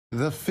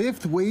The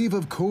fifth wave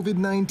of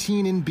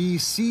COVID-19 in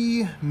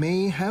BC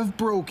may have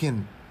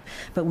broken.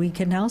 But we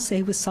can now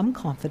say with some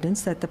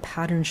confidence that the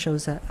pattern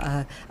shows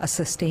a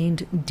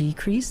sustained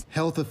decrease.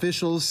 Health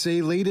officials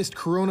say latest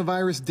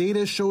coronavirus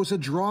data shows a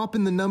drop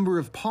in the number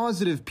of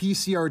positive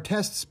PCR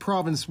tests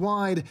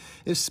province-wide,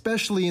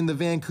 especially in the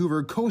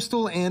Vancouver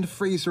Coastal and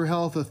Fraser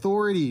Health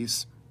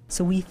authorities.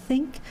 So we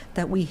think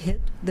that we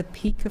hit the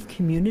peak of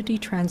community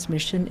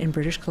transmission in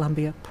British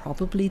Columbia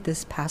probably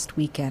this past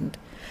weekend.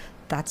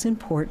 That's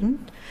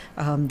important.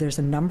 There's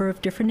a number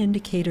of different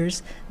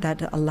indicators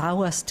that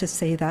allow us to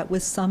say that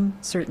with some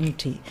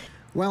certainty.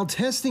 While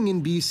testing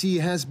in BC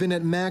has been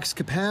at max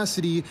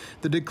capacity,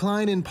 the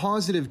decline in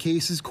positive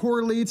cases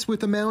correlates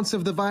with amounts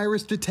of the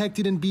virus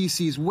detected in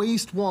BC's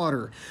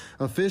wastewater.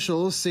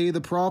 Officials say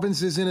the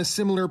province is in a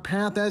similar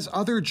path as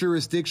other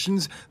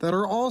jurisdictions that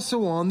are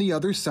also on the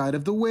other side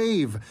of the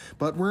wave.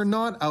 But we're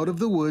not out of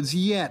the woods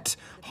yet.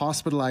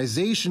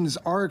 Hospitalizations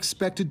are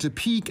expected to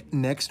peak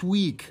next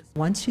week.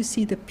 Once you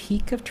see the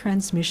peak of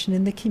transmission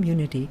in the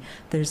community,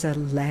 there's a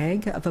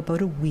lag of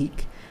about a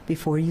week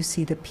before you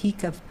see the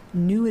peak of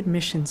new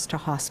admissions to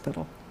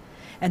hospital.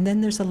 And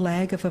then there's a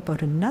lag of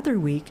about another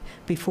week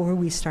before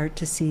we start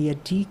to see a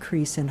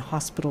decrease in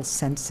hospital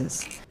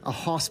census. A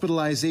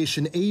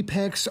hospitalization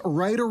apex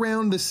right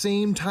around the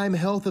same time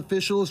health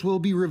officials will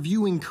be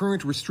reviewing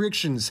current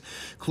restrictions.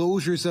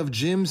 Closures of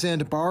gyms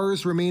and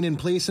bars remain in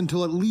place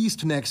until at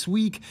least next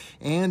week,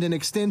 and an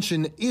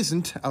extension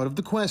isn't out of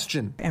the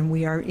question. And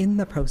we are in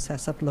the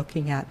process of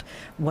looking at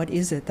what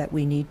is it that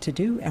we need to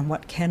do and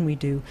what can we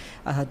do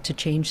to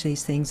change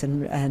these things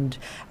and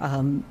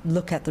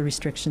look at the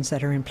restrictions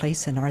that are in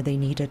place. And are they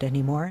needed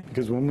anymore?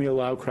 Because when we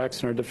allow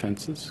cracks in our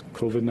defenses,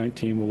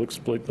 COVID-19 will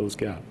exploit those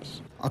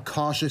gaps. A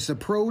cautious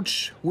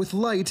approach with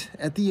light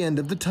at the end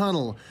of the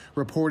tunnel.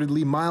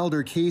 Reportedly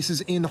milder cases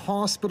in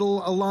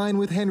hospital align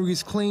with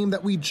Henry's claim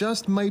that we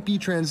just might be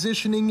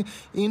transitioning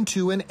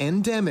into an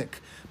endemic.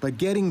 But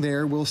getting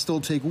there will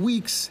still take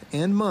weeks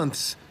and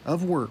months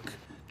of work.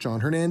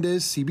 John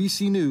Hernandez,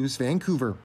 CBC News, Vancouver.